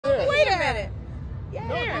Yeah.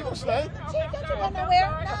 No, you can stay. Don't you go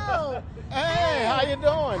nowhere? No. Hey, how you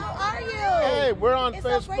doing? How are you? Hey, we're on It's so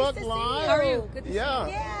Facebook great to see Live. you. How are you? Good to see you. Yeah.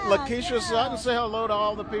 Yeah, Lakeisha yeah. Sutton, say hello to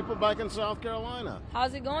all the people back in South Carolina.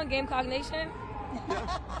 How's it going, Gamecock Nation?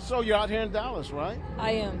 So you're out here in Dallas, right?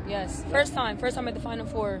 I am, yes. First time at the Final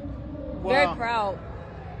Four. Wow. Very proud.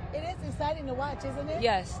 It is exciting to watch, isn't it?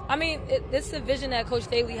 Yes. I mean, this is a vision that Coach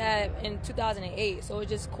Staley had in 2008, so it's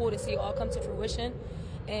just cool to see it all come to fruition.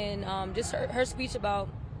 And just her speech about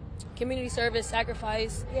community service,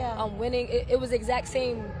 sacrifice, winning, it was the exact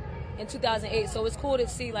same in 2008, so it's cool to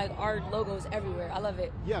see like our logos everywhere. I love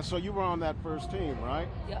it. Yeah, so you were on that first team, right?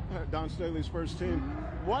 Yep. Don Staley's first team.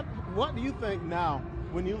 What do you think now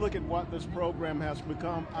when you look at what this program has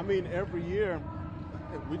become? I mean, every year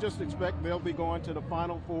we just expect they'll be going to the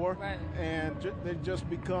Final Four, right, and they just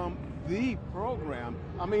become the program.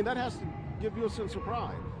 I mean, that has to give you a sense of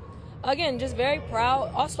pride. Again, just very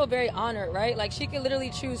proud, also very honored, right? Like, she could literally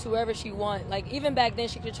choose whoever she wants. Like, even back then,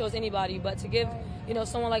 she could have chose anybody, but to give,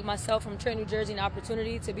 someone like myself from Trenton, New Jersey, an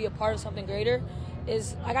opportunity to be a part of something greater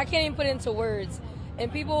is, like, I can't even put it into words.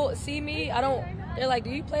 And people see me, they're like, do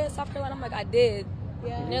you play at South Carolina? I'm like, I did.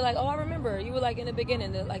 Yeah. And they're like, oh, I remember. You were, like, in the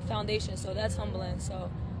beginning, the, like, foundation, so that's humbling. So,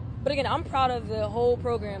 but again, I'm proud of the whole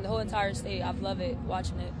program, the whole entire state. I've loved it,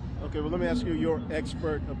 watching it. Okay, well, let me ask you your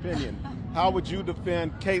expert opinion. How would you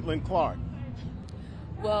defend Caitlin Clark?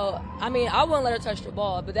 Well, I mean, I wouldn't let her touch the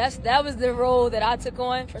ball, but that was the role that I took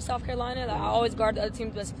on for South Carolina. Like, I always guard the other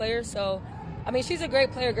team's best players. So, I mean, she's a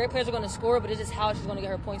great player. Great players are going to score, but it's just how she's going to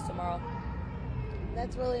get her points tomorrow.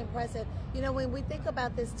 That's really impressive. When we think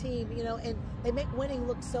about this team, and they make winning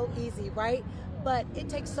look so easy, right? But it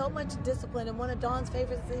takes so much discipline. And one of Dawn's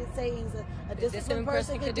favorite sayings, a disciplined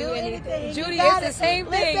person can do anything. Judy, it's the same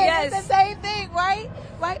thing. Yes, it's the same thing, right?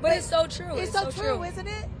 Right. But it's so true. It's so true, isn't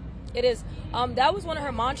it? It is. That was one of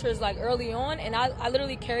her mantras, like, early on, and I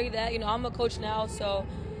literally carry that. I'm a coach now, so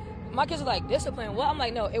my kids are like, discipline. What? I'm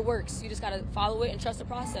like, no, it works. You just got to follow it and trust the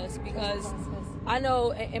process, because I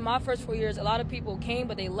know in my first 4 years, a lot of people came,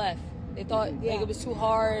 but they left. They thought it was too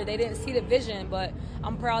hard. They didn't see the vision, but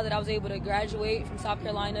I'm proud that I was able to graduate from South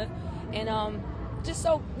Carolina. And just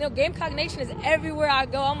so, Gamecock Nation is everywhere I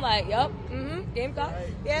go. I'm like, yup, Gamecock.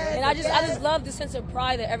 Yes, and I just love the sense of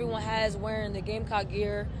pride that everyone has wearing the Gamecock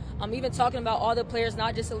gear. I'm even talking about all the players,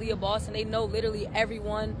 not just Aaliyah Boston. They know literally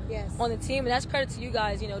everyone on the team, and that's credit to you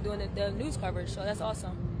guys, doing the news coverage. So that's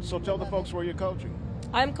awesome. So tell the folks where you're coaching.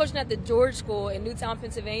 I'm coaching at the George School in Newtown,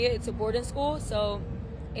 Pennsylvania. It's a boarding school, so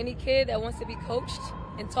any kid that wants to be coached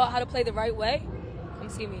and taught how to play the right way, come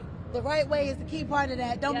see me. The right way is the key part of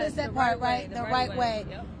that. Don't miss that part, right? The right way.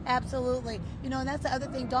 Yep. Absolutely. And that's the other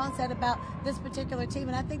thing Dawn said about this particular team,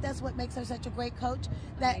 and I think that's what makes her such a great coach,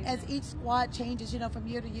 that as each squad changes, from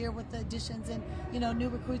year to year with the additions and, new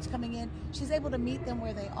recruits coming in, she's able to meet them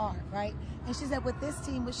where they are, right? And she said with this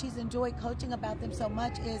team, what she's enjoyed coaching about them so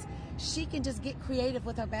much is she can just get creative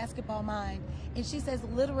with her basketball mind. And she says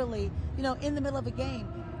literally, in the middle of a game,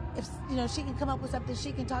 if she can come up with something,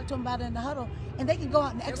 she can talk to them about it in the huddle, and they can go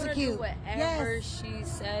out and execute. They're gonna do whatever she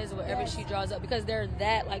says, whatever she draws up, because they're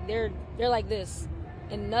like this,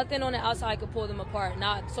 and nothing on the outside could pull them apart.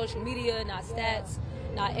 Not social media, not stats,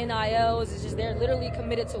 not NILs. It's just they're literally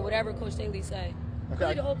committed to whatever Coach Staley say.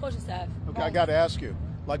 Really, the whole coaching staff. Okay, I got to ask you,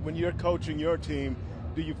 like, when you're coaching your team,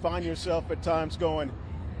 do you find yourself at times going,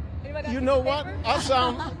 you know what? I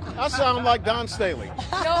sound like Don Staley.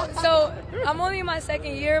 No, so I'm only in my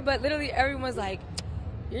second year, but literally everyone's like,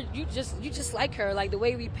 you just like her, like the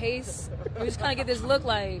way we pace. We just kind of get this look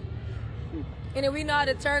like, and then we know how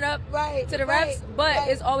to turn up to the reps. But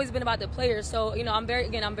it's always been about the players. So I'm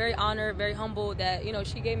very honored, very humbled that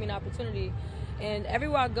she gave me an opportunity. And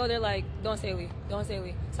everywhere I go, they're like, Don Staley, South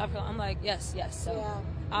Carolina. I'm like, yes. So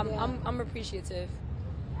I'm appreciative,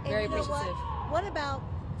 very appreciative. What about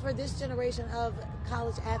for this generation of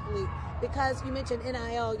college athlete, because you mentioned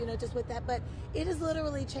NIL, just with that, but it has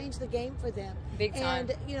literally changed the game for them. Big time.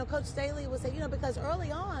 And, Coach Staley would say, because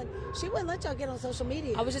early on, she wouldn't let y'all get on social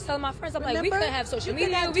media. I was just telling my friends, I'm Remember? like, we couldn't have social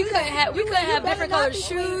media. We couldn't have different colored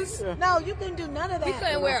shoes. No, you couldn't do none of that. We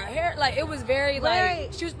couldn't wear our hair. Like, it was very,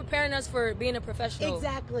 like, she was preparing us for being a professional.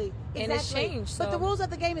 Exactly. And it's changed. So. But the rules of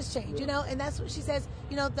the game has changed, and that's what she says,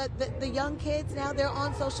 the young kids now, they're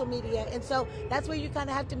on social media. And so that's where you kind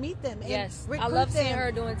of have to meet them. And I love seeing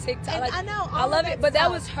her doing TikTok. And like, I know. I love it. But stuff.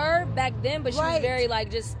 that was her back then, but she was very,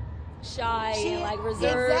 like, just shy and like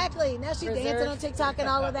reserved. Exactly. Now she's dancing on TikTok and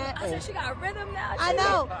all of that. I said she got rhythm now. I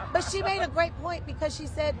know, but she made a great point because she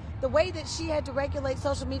said the way that she had to regulate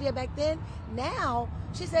social media back then, now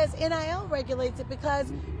she says NIL regulates it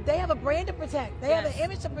because they have a brand to protect. They have an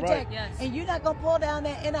image to protect. Right. Yes. And you're not going to pull down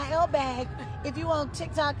that NIL bag if you on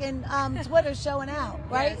TikTok and Twitter showing out,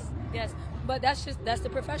 right? Yes. But that's the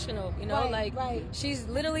professional, you know, she's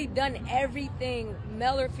literally done everything,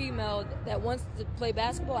 male or female, that wants to play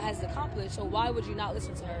basketball has accomplished. So why would you not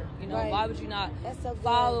listen to her? You know, why would you not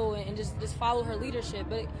follow and just follow her leadership?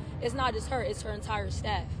 But it's not just her; it's her entire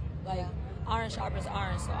staff. Like iron sharpens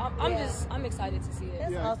iron. So I'm excited to see it.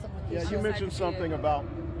 That's awesome. Yeah, you mentioned something about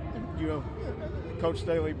Coach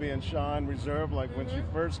Staley being shy and reserved, like when she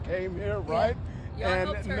first came here, right? Y'all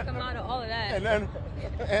helped her come out of all of that.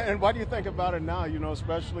 And what do you think about it now? You know,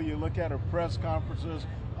 especially you look at her press conferences,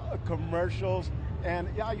 commercials, and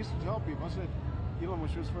I used to tell people, I said, when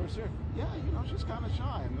she was first here, she's kind of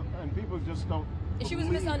shy, and people just don't. And she was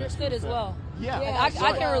misunderstood as well. Yeah, I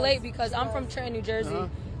can relate because I'm from Trenton, New Jersey.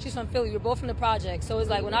 She's from Philly. We're both from the project, so it's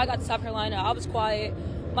like when I got to South Carolina, I was quiet.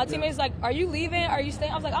 My teammates like, "Are you leaving? Are you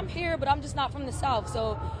staying?" I was like, "I'm here, but I'm just not from the South."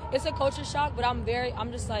 So it's a culture shock, but I'm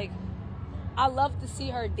just like. I love to see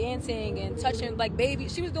her dancing and touching like baby.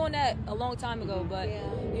 She was doing that a long time ago, but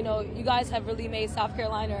you guys have really made South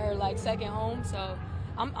Carolina her like second home. So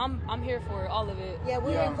I'm here for all of it. Yeah,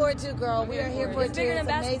 we're here for it too, girl. We are here for it too. It's bigger than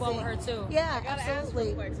basketball with her too. Yeah, I gotta ask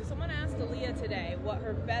real quick. So someone asked Aaliyah today what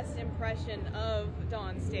her best impression of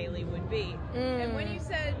Dawn Staley would be, and when you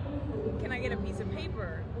said, "Can I get a piece of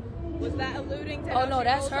paper?" Was that alluding to how she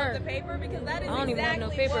that's rolls her. up the paper? Because that is I don't even have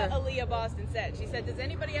exactly no paper. what Aaliyah Boston said. She said, "Does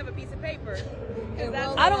anybody have a piece of paper?"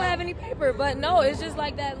 I don't have any paper, but no, it's just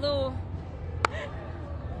like that little.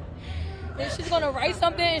 And she's gonna write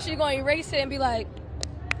something and she's gonna erase it and be like,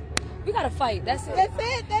 "We gotta fight." That's it. That's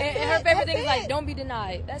it. And her favorite thing is like, "Don't be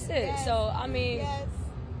denied." That's it. Yes. So I mean,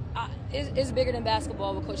 it's bigger than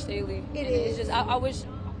basketball with Coach Staley. It is. It's just I wish.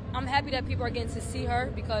 I'm happy that people are getting to see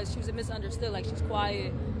her because she was misunderstood. Like she's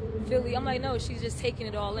quiet. Philly, I'm like, no, she's just taking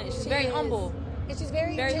it all in. She's very humble. And she's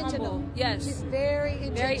very intentional. Humble. Yes. She's very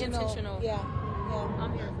intentional. Very intentional. Yeah.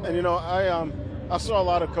 I'm here for it. And I saw a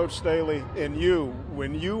lot of Coach Staley in you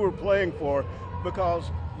when you were playing for her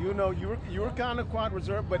because you were kind of quiet,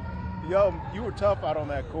 reserved, but you were tough out on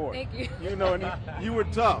that court. Thank you. And you were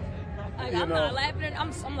tough. I'm not laughing.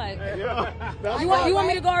 I'm like, you want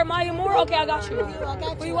me to guard Maya Moore? Okay, I got you.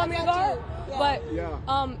 Who you want me to guard? But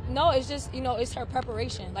no, it's just it's her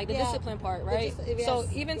preparation, like the discipline part, right? So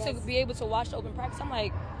even to be able to watch the open practice, I'm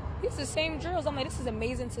like, these are the same drills. I'm like, this is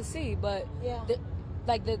amazing to see. But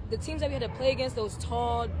the teams that we had to play against, those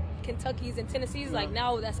tall Kentuckys and Tennessees, like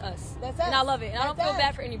now that's us. That's us. And I love it. And I don't feel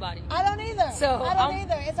bad for anybody. I don't either. So I don't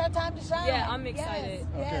either. It's our time to shine. Yeah, I'm excited.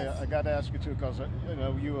 Okay, I got to ask you too, because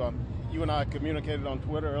you and I communicated on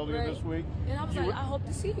Twitter earlier this week. And I was like, I hope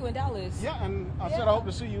to see you in Dallas. Yeah, and I said I hope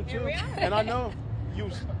to see you too. And I know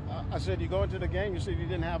I said you go into the game. You said you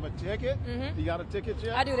didn't have a ticket. Mm-hmm. You got a ticket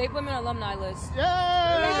yet? I do. They put me on an alumni list. Yay!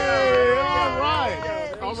 All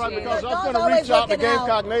right. All right, because I was going to reach out to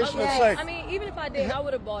Gamecock Nation and say. I mean, even if I did, I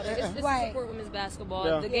would have bought it. It's to support women's basketball.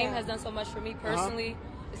 Yeah. The game has done so much for me personally.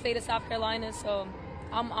 The state of South Carolina, so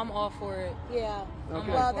I'm all for it. Yeah. Okay.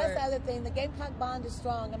 Well, that's the other thing. The Gamecock bond is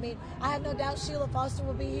strong. I mean, I have no doubt Sheila Foster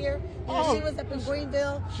will be here. She was up in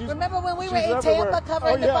Greenville. Remember when we were in Tampa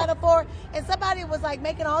covering the Final Four, and somebody was like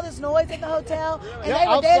making all this noise at the hotel, and they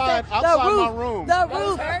were dancing. Outside my room. The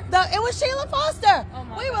roof. It was Sheila Foster.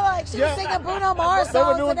 We were like, she was singing Bruno Mars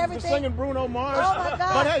songs and everything. They were singing Bruno Mars. Oh my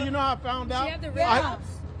God. But hey, you know how I found out? She had the red house.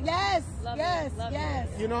 Yes. Love yes. it. Yes.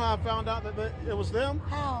 You know how I found out that it was them?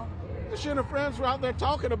 How? She and her friends were out there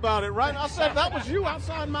talking about it, right? I said, that was you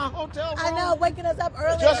outside my hotel room. I know, waking us up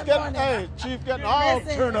early. Just getting, Chief getting all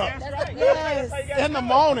turned up. Yes. In the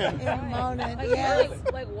morning. In the morning,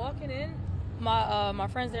 like walking in, my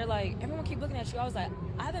friends, they're like, everyone keep looking at you. I was like,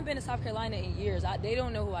 I haven't been to South Carolina in years. They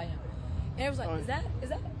don't know who I am. And it was like, is that?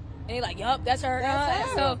 And they're like, yup, that's her. That's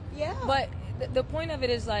her. So, yeah. But the point of it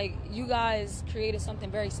is like, you guys created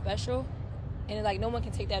something very special. And like no one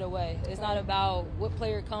can take that away. It's not about what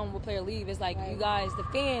player come, what player leave. It's like you guys, the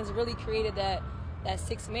fans, really created that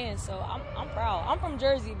sixth man. So I'm proud. I'm from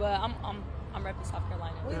Jersey, but I'm repping South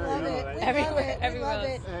Carolina. We love it.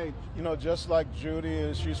 Everywhere. Hey, just like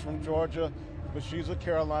Judy she's from Georgia, but she's a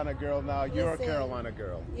Carolina girl now. You're a Carolina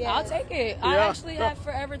girl. Yes. I'll take it. I actually have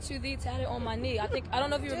Forever 2D tatted on my knee. I don't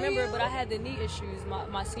know if you remember, but I had the knee issues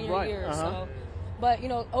my senior year. So. But,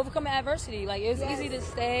 overcoming adversity. Like, it was easy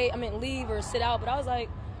to leave or sit out. But I was like,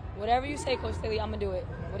 whatever you say, Coach Staley, I'm going to do it.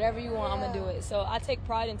 Whatever you want, I'm going to do it. So I take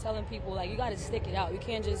pride in telling people, like, you got to stick it out. You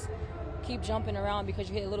can't just keep jumping around because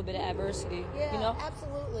you hit a little bit of adversity, Yeah, you know?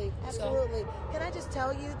 absolutely. Can I just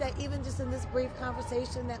tell you that even just in this brief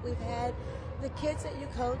conversation that we've had, the kids that you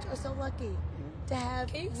coach are so lucky to have.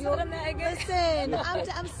 Can you tell them that again?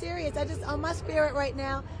 Listen, I'm serious. I just, on my spirit right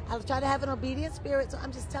now, I'll try to have an obedient spirit, so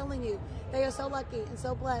I'm just telling you, they are so lucky and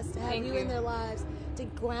so blessed to have you in their lives, to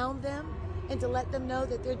ground them and to let them know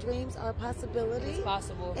that their dreams are a possibility. It's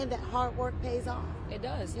possible. And that hard work pays off. It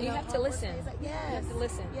does. You You know, have to hard work listen. pays off. Yes. You have to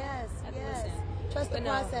listen. Yes. You have to Yes. listen. Trust the But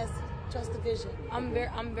no. process. Trust the vision.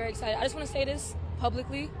 I'm very excited. I just want to say this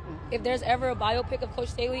publicly. If there's ever a biopic of Coach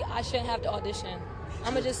Staley, I shouldn't have to audition.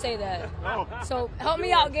 I'm gonna just say that. So help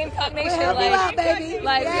me out, Gamecock Nation. We'll help you out, baby.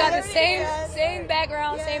 Like we got the Yes. same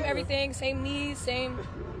background, Yes. same everything, same needs, same.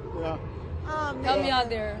 Yeah. Oh, man. Help me out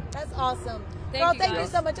there. That's awesome. Thank Girl, you, thank you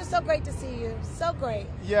guys. so much. It's so great to see you. So great.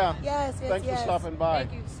 Yeah. Yes. Thanks for stopping by.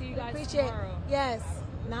 Thank you. See you guys Appreciate it. tomorrow. Yes.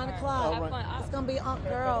 9 o'clock. Have fun. It's going to be on,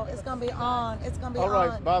 girl. It's going to be on. It's going to be All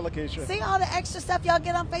right. on. Bye, Lakeisha. See all the extra stuff y'all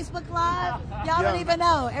get on Facebook Live? Y'all don't even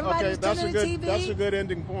know. Everybody's tuning in TV. That's a good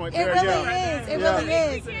ending point. It there, really yeah. is. It really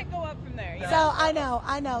is. We can't go up from there. So I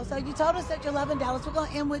know. So you told us that you're loving Dallas. We're going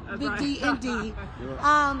to end with Big D and D.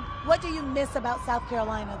 What do you miss about South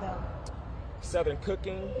Carolina, though? Southern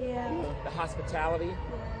cooking, Yeah. the hospitality,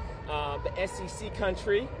 the SEC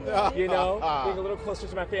country, Yeah. you know, being a little closer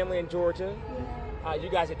to my family in Georgia. You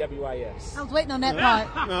guys at WIS. I was waiting on that part.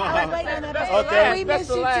 I was waiting on that part. Okay. We miss That's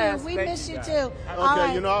the you last. too. We Thank miss you, you guys. too. All Okay,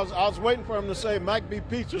 right. you know, I was waiting for him to say Mike B.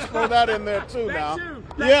 Peaches. Throw that in there too now. too.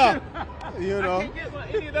 Yeah. You know.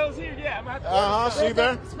 get any of those here. Yeah, I'm gonna have to See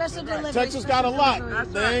there? Special delivery. Texas got a special lot. delivery.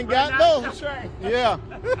 They ain't got those. That's right. Yeah.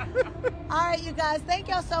 All right, you guys. Thank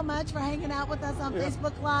y'all so much for hanging out with us on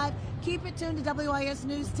Facebook Live. Keep it tuned to WIS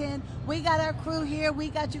News 10. We got our crew here. We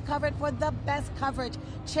got you covered for the best coverage,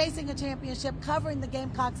 chasing a championship, covering the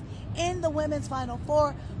Gamecocks in the Women's Final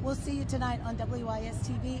Four. We'll see you tonight on WIS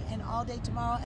TV and all day tomorrow.